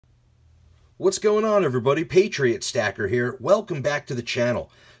What's going on, everybody? Patriot Stacker here. Welcome back to the channel.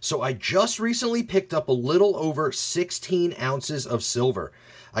 So I just recently picked up a little over 16 ounces of silver.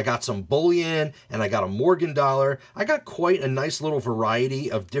 I got some bullion and I got a Morgan dollar. I got quite a nice little variety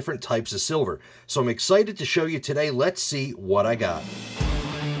of different types of silver. So I'm excited to show you today. Let's see what I got.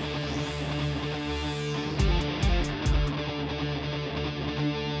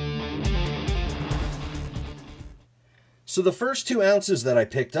 So the first 2 ounces that I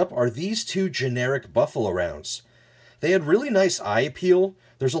picked up are these two generic buffalo rounds. They had really nice eye appeal.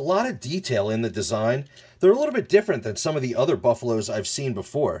 There's a lot of detail in the design. They're a little bit different than some of the other buffaloes I've seen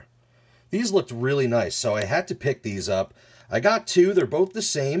before. These looked really nice, so I had to pick these up. I got 2. They're both the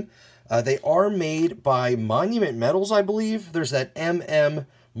same. They are made by Monument Metals, I believe. There's that MM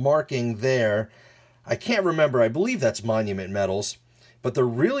marking there. I can't remember. I believe that's Monument Metals. But they're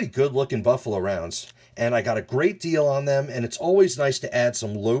really good-looking buffalo rounds. And I got a great deal on them, and it's always nice to add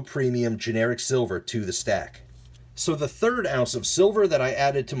some low-premium generic silver to the stack. So the 3rd ounce of silver that I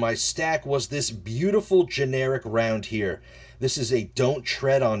added to my stack was this beautiful generic round here. This is a Don't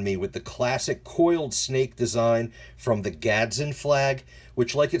Tread on Me with the classic coiled snake design from the Gadsden flag,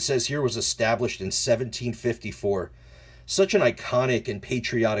 which, like it says here, was established in 1754. Such an iconic and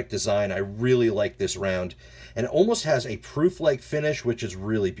patriotic design. I really like this round. And it almost has a proof-like finish, which is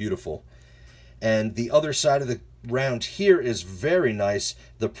really beautiful. And the other side of the round here is very nice.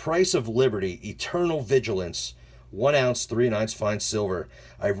 The Price of Liberty, Eternal Vigilance, 1 ounce, 3/9 fine silver.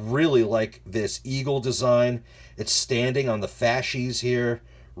 I really like this eagle design. It's standing on the fasces here.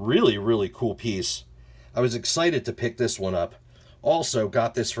 Really, really cool piece. I was excited to pick this one up. Also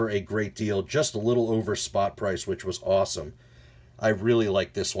got this for a great deal, just a little over spot price, which was awesome. I really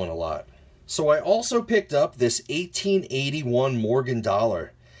like this one a lot. So I also picked up this 1881 Morgan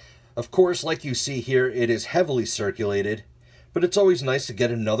dollar. Of course, like you see here, it is heavily circulated, but it's always nice to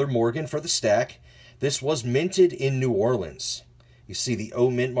get another Morgan for the stack. This was minted in New Orleans. You see the O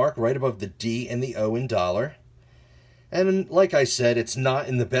mint mark right above the D and the O in dollar. And like I said, it's not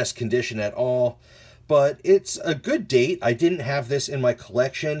in the best condition at all, but it's a good date. I didn't have this in my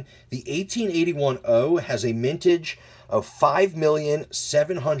collection. The 1881 O has a mintage of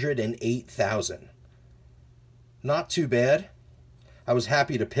 5,708,000. Not too bad. I was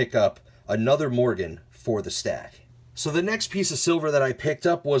happy to pick up another Morgan for the stack. So the next piece of silver that I picked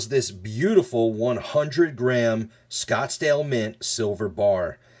up was this beautiful 100-gram Scottsdale Mint silver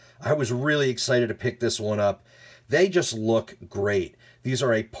bar. I was really excited to pick this one up. They just look great. These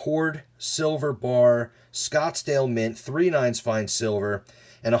are a poured silver bar, Scottsdale Mint, 3/9 fine silver,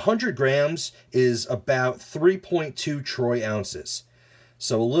 and 100 grams is about 3.2 troy ounces.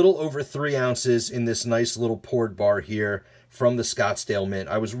 So a little over 3 ounces in this nice little poured bar here from the Scottsdale Mint.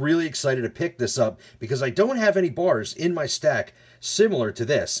 I was really excited to pick this up because I don't have any bars in my stack similar to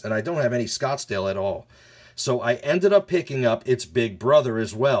this, and I don't have any Scottsdale at all. So I ended up picking up its big brother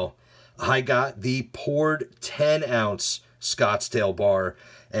as well. I got the poured 10-ounce Scottsdale bar,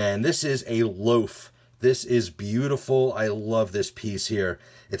 and this is a loaf. This is beautiful. I love this piece here.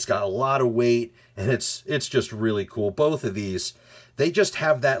 It's got a lot of weight, and it's just really cool. Both of these, they just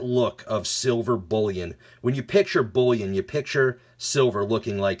have that look of silver bullion. When you picture bullion, you picture silver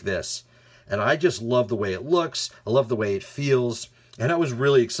looking like this. And I just love the way it looks. I love the way it feels. And I was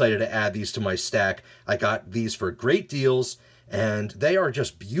really excited to add these to my stack. I got these for great deals, and they are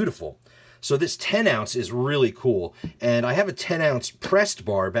just beautiful. So this 10 ounce is really cool. And I have a 10 ounce pressed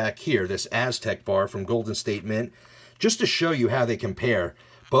bar back here, this Aztec bar from Golden State Mint, just to show you how they compare.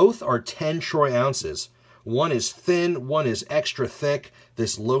 Both are 10 troy ounces. One is thin, one is extra thick,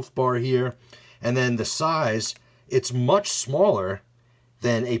 this loaf bar here. And then the size, it's much smaller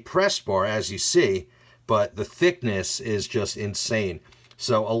than a pressed bar, as you see, but the thickness is just insane.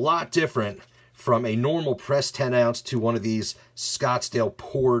 So a lot different from a normal pressed 10 ounce to one of these Scottsdale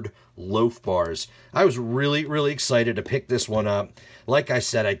poured loaf bars. I was really, really excited to pick this one up. Like I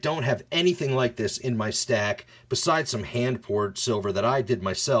said, I don't have anything like this in my stack besides some hand poured silver that I did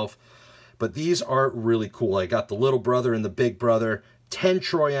myself. But these are really cool. I got the little brother and the big brother, 10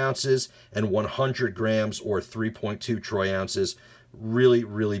 troy ounces and 100 grams or 3.2 troy ounces. Really,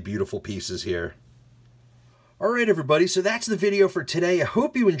 really beautiful pieces here. Alright everybody, so that's the video for today. I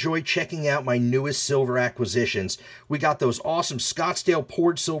hope you enjoyed checking out my newest silver acquisitions. We got those awesome Scottsdale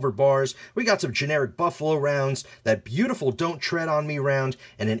poured silver bars, we got some generic buffalo rounds, that beautiful Don't Tread on Me round,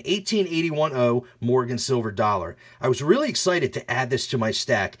 and an 1881 O Morgan silver dollar. I was really excited to add this to my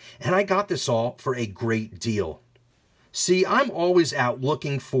stack, and I got this all for a great deal. See, I'm always out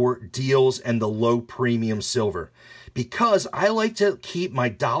looking for deals and the low premium silver, because I like to keep my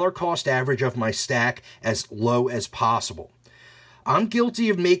dollar cost average of my stack as low as possible. I'm guilty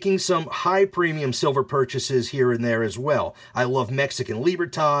of making some high premium silver purchases here and there as well. I love Mexican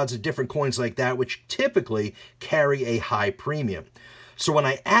Libertads and different coins like that, which typically carry a high premium. So when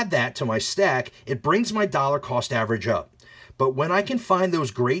I add that to my stack, it brings my dollar cost average up. But when I can find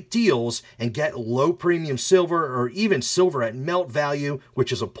those great deals and get low premium silver or even silver at melt value,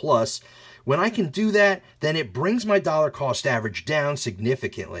 which is a plus, when I can do that, then it brings my dollar cost average down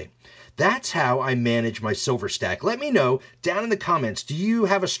significantly. That's how I manage my silver stack. Let me know down in the comments, do you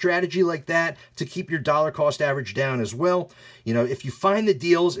have a strategy like that to keep your dollar cost average down as well? You know, if you find the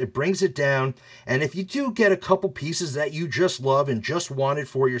deals, it brings it down. And if you do get a couple pieces that you just love and just wanted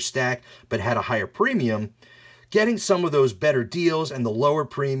for your stack, but had a higher premium, getting some of those better deals and the lower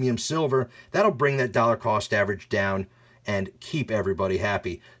premium silver, that'll bring that dollar cost average down and keep everybody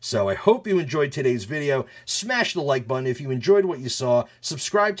happy. So I hope you enjoyed today's video. Smash the like button if you enjoyed what you saw.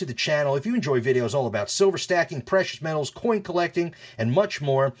 Subscribe to the channel if you enjoy videos all about silver stacking, precious metals, coin collecting, and much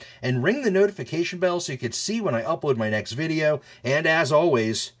more. And ring the notification bell so you can see when I upload my next video. And as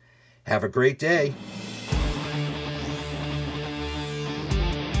always, have a great day.